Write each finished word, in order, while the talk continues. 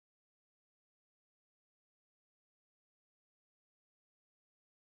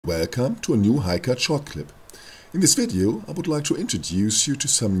welcome to a new HiCAD short clip. In this video I would like to introduce you to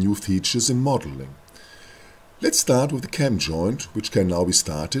some new features in modeling. Let's start with the cam joint, which can now be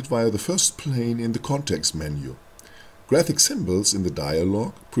started via the first plane in the context menu. Graphic symbols in the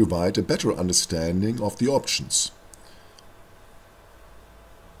dialog provide a better understanding of the options.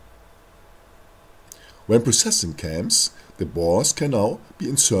 When processing cams, the bores can now be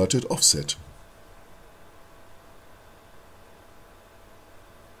inserted offset.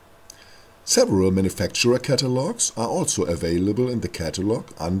 Several manufacturer catalogs are also available in the catalog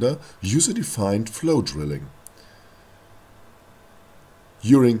under User-Defined Flow Drilling.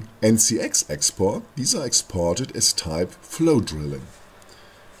 During NCX export, these are exported as type flow drilling.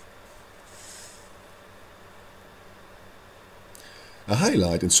 A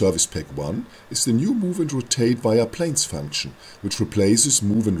highlight in Service Pack 1 is the new Move and Rotate via Planes function, which replaces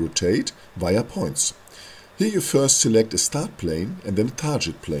Move and Rotate via points. Here you first select a start plane and then a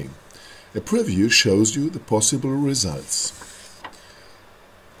target plane. A preview shows you the possible results.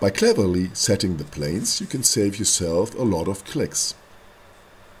 By cleverly setting the planes, you can save yourself a lot of clicks.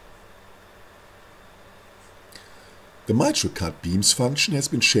 The miter cut beams function has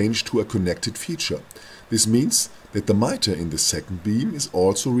been changed to a connected feature. This means that the miter in the second beam is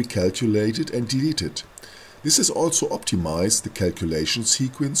also recalculated and deleted. This has also optimized the calculation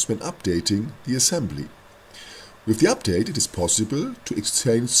sequence when updating the assembly. With the update, it is possible to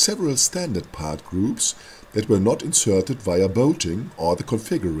exchange several standard part groups that were not inserted via bolting or the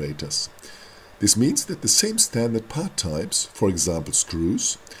configurators. This means that the same standard part types, for example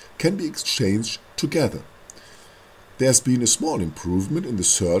screws, can be exchanged together. There has been a small improvement in the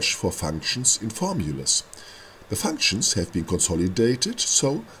search for functions in formulas. The functions have been consolidated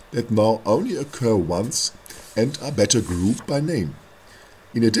so that now only occur once and are better grouped by name.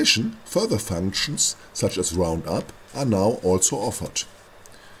 In addition, further functions such as round up are now also offered.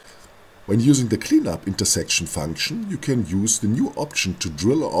 When using the cleanup intersection function, you can use the new option to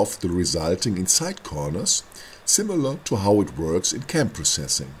drill off the resulting inside corners, similar to how it works in cam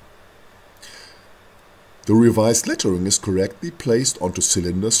processing. The revised lettering is correctly placed onto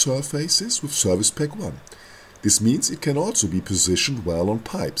cylinder surfaces with Service Pack 1. This means it can also be positioned well on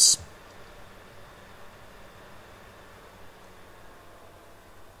pipes.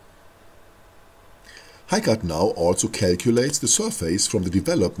 HiCAD now also calculates the surface from the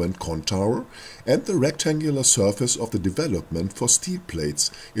development contour and the rectangular surface of the development for steel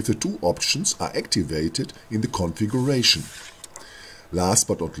plates if the two options are activated in the configuration. Last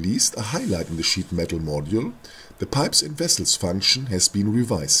but not least, a highlight in the sheet metal module, the Pipes and Vessels function has been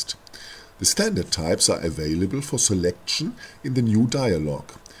revised. The standard types are available for selection in the new dialog.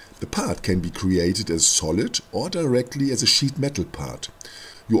 The part can be created as solid or directly as a sheet metal part.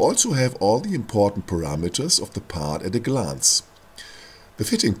 You also have all the important parameters of the part at a glance. The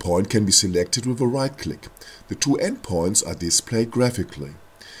fitting point can be selected with a right-click. The two endpoints are displayed graphically.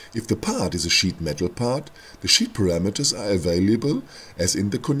 If the part is a sheet metal part, the sheet parameters are available as in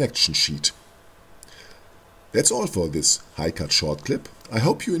the connection sheet. That's all for this HiCAD short clip. I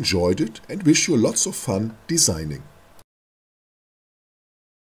hope you enjoyed it and wish you lots of fun designing.